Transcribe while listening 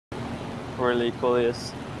Really,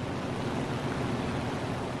 Coleus.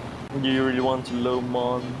 Do you really want to low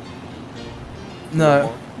mon?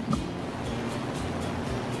 No.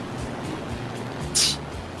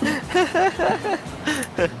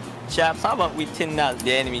 Chaps, how about we tin out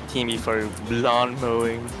the enemy team before lawn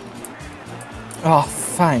mowing? Oh,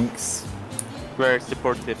 thanks. Very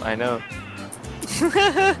supportive, I know.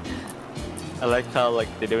 I like how like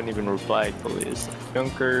they don't even reply, Coleus.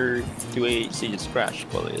 Junker 2H, he just crashed,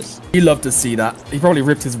 Coleus. You love to see that. He probably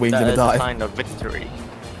ripped his wings in a That is dive. a sign of victory.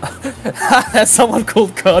 Someone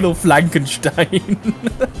called Colonel Flankenstein.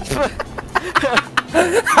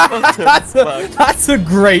 That's a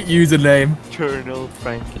great username. Colonel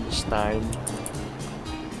Frankenstein.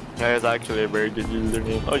 That is actually a very good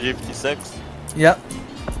username. Oh, J56. Yep.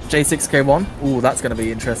 J6K1. Ooh, that's gonna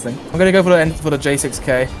be interesting. I'm gonna go for the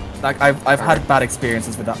J6K. Like I've had bad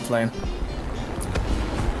experiences with that plane.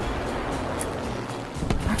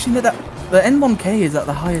 Actually, no, the N1K is at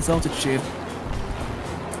the highest altitude.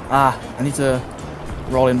 Ah, I need to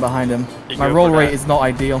roll in behind him. My roll rate is not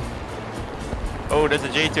ideal. Oh, there's a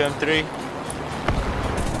J2M3.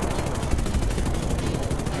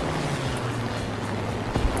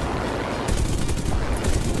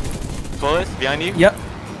 Bullets behind you? Yep.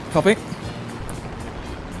 Copy.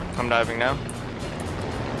 I'm diving now.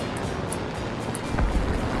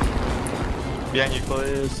 Behind you,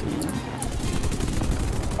 Bullets.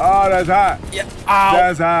 Oh, that's hot. Yeah. Ow.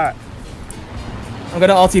 That's hot. I'm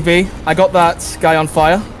gonna RTB. I got that guy on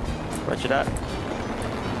fire. Roger that.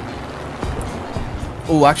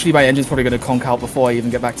 Oh, actually my engine's probably gonna conk out before I even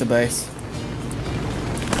get back to base.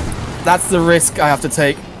 That's the risk I have to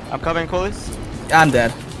take. I'm coming, Bullets. I'm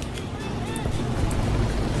dead.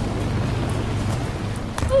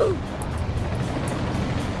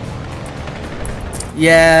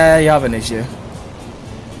 Yeah, you have an issue.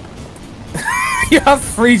 You have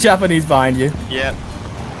 3 Japanese behind you. Yep.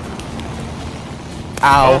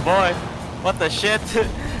 Ow. Oh boy. What the shit?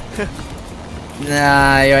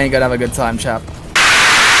 Nah, you ain't gonna have a good time, chap.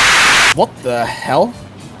 What the hell?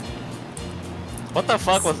 What the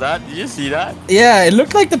fuck was that? Did you see that? Yeah, it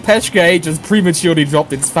looked like the Peshka 8 just prematurely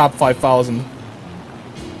dropped its Fab 5000.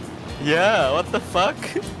 Yeah, what the fuck?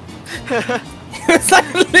 It's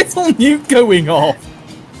like a little nuke going off.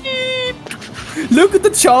 Look at the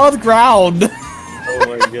charred ground. Oh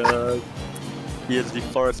my god. Here's the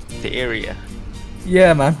forest area.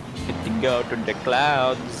 Yeah, man. Good to go to the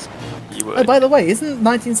clouds. You would. Oh, by the way, isn't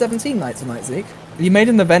 1917 night tonight, Zeke? You made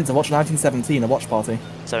an event to watch 1917, a watch party.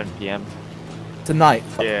 7 PM. Tonight.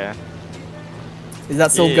 Yeah. Is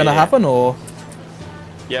that still gonna happen, or?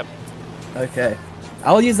 Yep. Okay.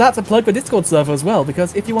 I'll use that to plug the Discord server as well,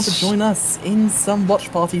 because if you want to join us in some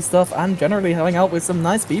watch party stuff and generally hang out with some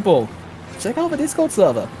nice people, check out the Discord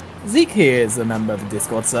server. Zeke here is a member of the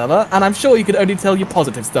Discord server, and I'm sure he could only tell you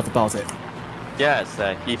positive stuff about it. Yes,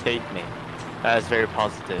 he paid me. That is very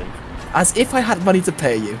positive. As if I had money to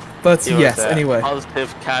pay you. But It yes, was, anyway.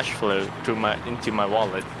 Positive cash flow through into my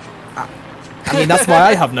wallet. I mean, that's why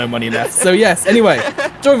I have no money left. So yes, anyway,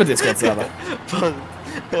 join the Discord server.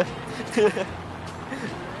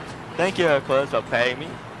 Thank you, Close, for paying me.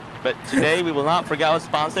 But today we will not forget our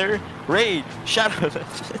sponsor, Raid Shadow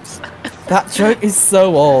Legends. That joke is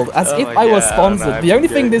so old. As if I was sponsored. The only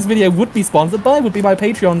thing this video would be sponsored by would be my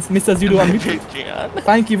Patreons, Mr. Zulu and Patreon.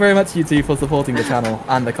 Thank you very much, you two, for supporting the channel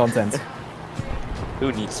and the content.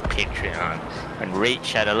 Who needs Patreon? And Raid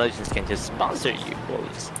Shadow Legends can just sponsor you,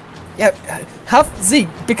 boys. Yeah, have Zeke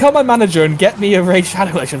become my manager and get me a Raid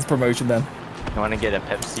Shadow Legends promotion then. I want to get a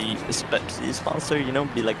Pepsi sponsor, you know,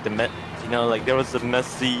 be like the you know, like there was a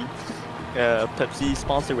Messi Pepsi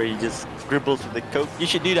sponsor where he just dribbles with the Coke. You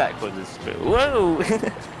should do that, cause it's whoa.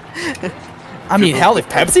 I mean, hell, if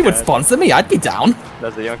Pepsi would sponsor me, I'd be down.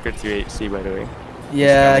 That's a Junker 2HC, by the way.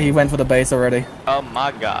 Yeah, he went for the base already. Oh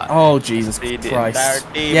my god. Oh Jesus Christ.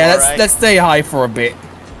 Yeah, let's stay high for a bit.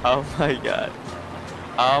 Oh my god.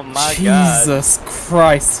 Oh my god. Jesus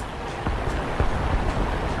Christ.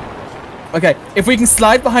 Okay, if we can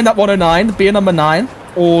slide behind that 109, be a number 9,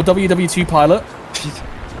 or WW2 pilot.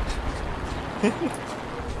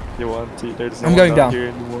 You want to? There's no I'm going down. Here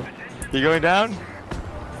anymore. You going down?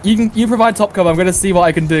 You provide top cover. I'm gonna see what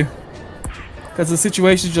I can do. Because the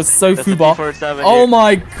situation is just so foobar. Oh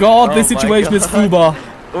my god, this situation is foobar.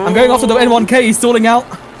 I'm going after the N1K. He's stalling out.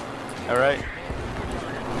 All right.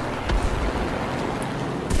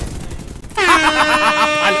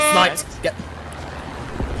 Pilot sniped. Get.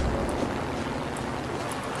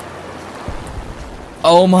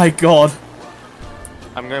 Oh my god.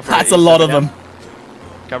 I'm going for That's a lot of them.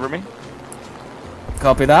 Cover me.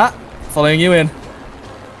 Copy that. Following you in.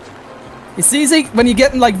 You see, Zeke, when you're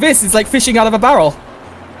getting like this, it's like fishing out of a barrel.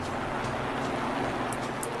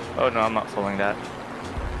 Oh no, I'm not following that.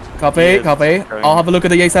 Copy, copy. I'll have a look at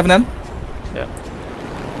the A7M. Yep.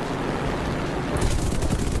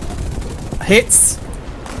 Hits.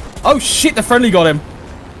 Oh shit, the friendly got him.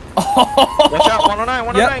 Watch out, 109,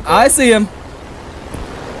 109. Yep, I see him.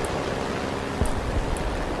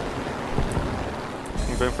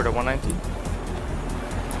 I'm going for the 190.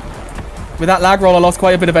 With that lag roll, I lost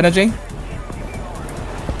quite a bit of energy.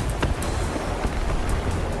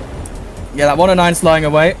 Yeah, that 109's flying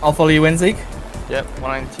away. I'll follow you in, Zeke. Yep,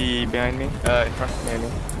 190 behind me. In front of me.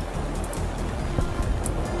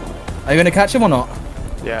 Are you going to catch him or not?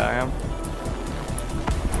 Yeah, I am.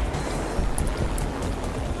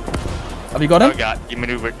 Have you got him? Oh god, you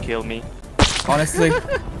maneuvered, kill me. Honestly.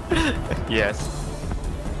 Yes.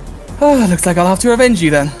 Oh, looks like I'll have to avenge you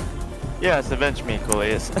then. Yes, avenge me,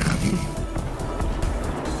 Coleus.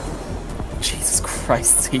 Jesus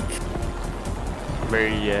Christ, Zeke.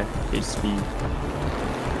 Very HP.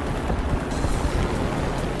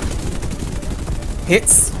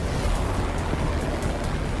 Hits.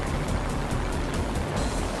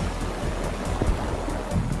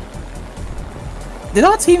 Did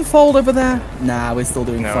our team fold over there? Nah, we're still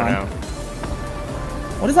doing fine. No.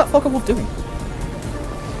 What is that fucker wolf doing?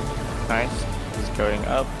 Nice. He's going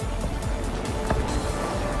up.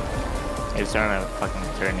 He's trying to fucking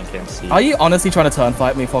turn against Zeke. Are you honestly trying to turn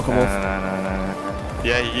fight me, fucker wolf? No.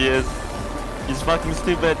 Yeah, he is. He's fucking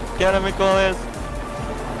stupid. Get him, Nicholas.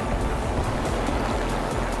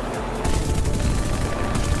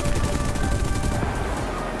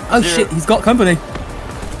 Oh shit, he's got company.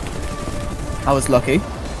 I was lucky.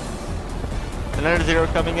 Another 0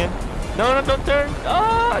 coming in. No, don't turn.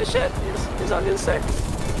 Oh shit, he's on his 6.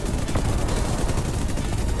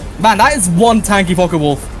 Man, that is one tanky fucker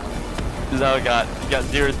wolf. This is all we got. You got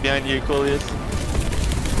 0s behind you, Coleus.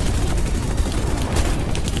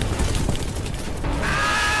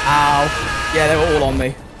 Ow. Yeah, they were all on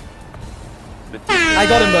me. I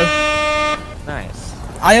got him though. Nice.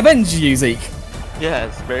 I avenged you, Zeke.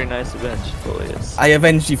 Yes, very nice revenge, Coleus. I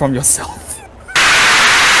avenged you from yourself.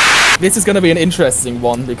 This is going to be an interesting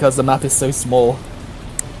one because the map is so small.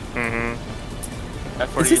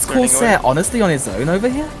 Mm-hmm. Is this Corsair honestly on his own over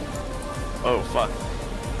here? Oh, fuck.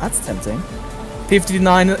 That's tempting.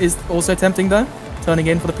 P59 is also tempting though. Turning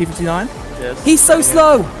in for the P59. Yes. He's so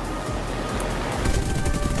slow!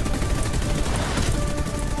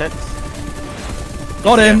 Hits.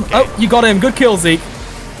 Got him! Yeah, okay. Oh, you got him! Good kill, Zeke!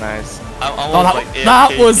 Nice. Oh,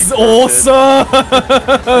 that was awesome!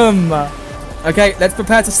 Okay, let's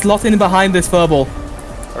prepare to slot in behind this furball.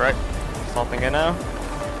 Alright. Slotting in now.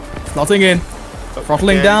 Slotting in.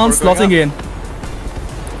 Throttling Okay, down, we're going slotting in.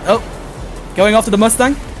 Oh, going after the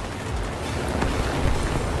Mustang.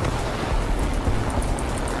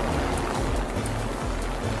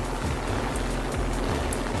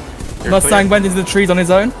 Mustang went into the trees on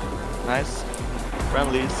his own. Nice.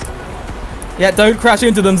 Friendlies. Yeah, don't crash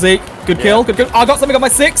into them, Zeke. Good kill, good kill. I got something on my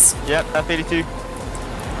 6. Yep, F82.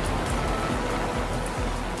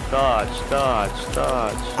 Dodge.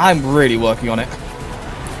 I'm really working on it.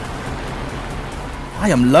 I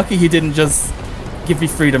am lucky he didn't just give me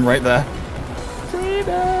freedom right there.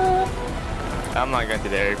 Freedom! I'm not going to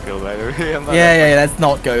the airfield, by the way. Yeah, let's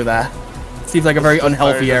not go there. Seems like a very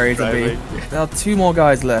unhealthy area to be. There are 2 more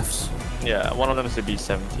guys left. Yeah, one of them is a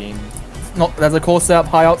B-17. Not, there's a Corsair up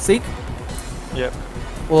high out, Zeke. Yep.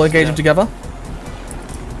 We'll engage him together.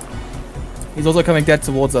 He's also coming dead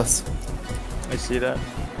towards us. I see that.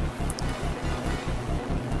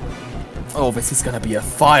 Oh, this is gonna be a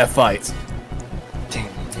firefight. Dang.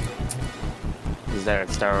 Is there a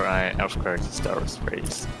star? Of course, it's Star Wars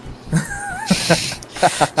phrase.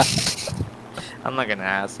 I'm not gonna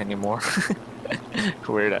ask anymore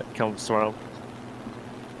where that comes from.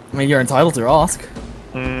 I mean, you're entitled to ask.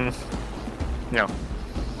 No.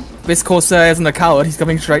 This Corsair isn't a coward. He's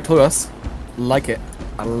coming straight to us. Like it.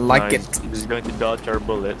 I like it. He's going to dodge our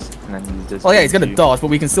bullets, and then he's just. Oh yeah, he's gonna dodge, but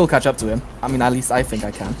we can still catch up to him. I mean, at least I think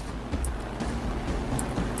I can.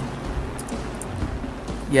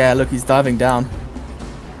 Yeah, look, he's diving down.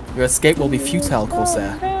 Your escape will be futile,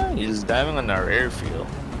 Corsair. He's diving on our airfield.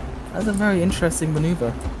 That's a very interesting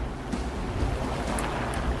maneuver.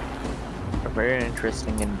 Very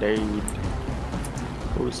interesting indeed.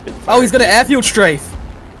 Oh, he's got an airfield strafe.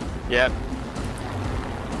 Yep.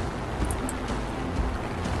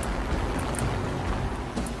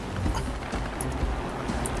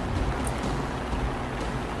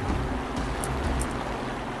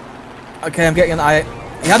 Okay, I'm getting an eye.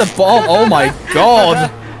 He had a bomb. Oh my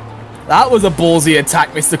god. That was a ballsy attack,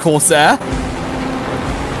 Mr. Corsair.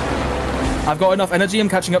 I've got enough energy. I'm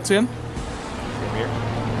catching up to him. Same here.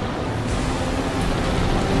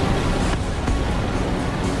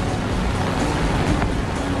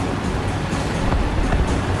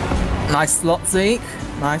 Nice slot, Zeke.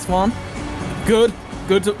 Nice one. Good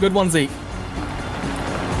one, Zeke.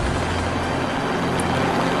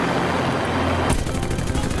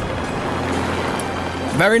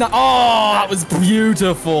 Very nice. Oh, that was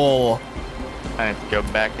beautiful. I need to go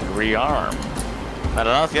back and rearm. Now,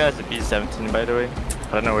 the last guy is a B-17, by the way.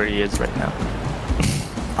 I don't know where he is right now.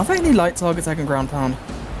 Are there any light targets I can ground pound?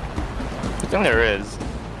 I think there is.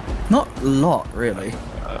 Not a lot, really.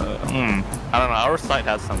 I don't know. Our site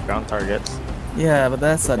has some ground targets. Yeah, but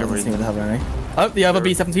their side doesn't seem to have any. Oh, the other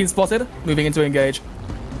B-17 spotted. Moving into engage.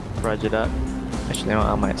 Roger that. Actually, no,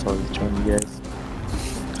 I might as well join you guys.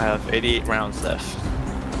 I have 88 rounds left.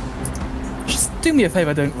 Just do me a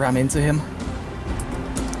favor, don't ram into him.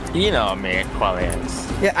 You know me,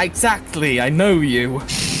 Qualians. Yeah, exactly. I know you.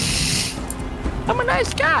 I'm a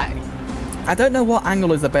nice guy. I don't know what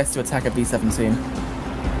angle is the best to attack a B-17.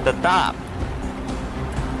 The top.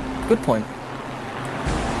 Good point.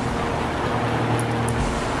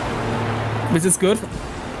 This is good.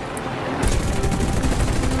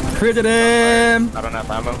 Critted him. I don't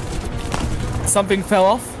have ammo. Something fell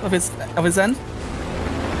off of his end.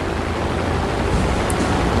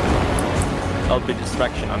 I'll be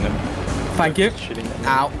distraction on him. Thank you. Shooting at me.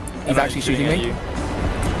 Ow. He's actually shooting at me. you.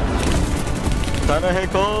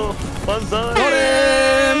 Tanahiko, banzai! Got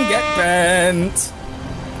him! Get bent!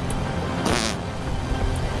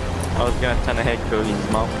 I was gonna Tanahiko his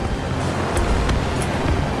mouth.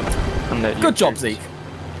 Good job, Zeke.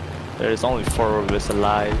 There's only 4 of us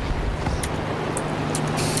alive.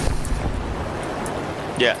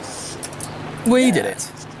 Yes. We did it.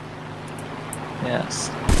 Yes.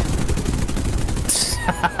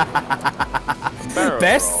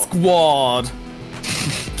 Best squad.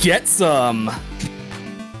 Get some.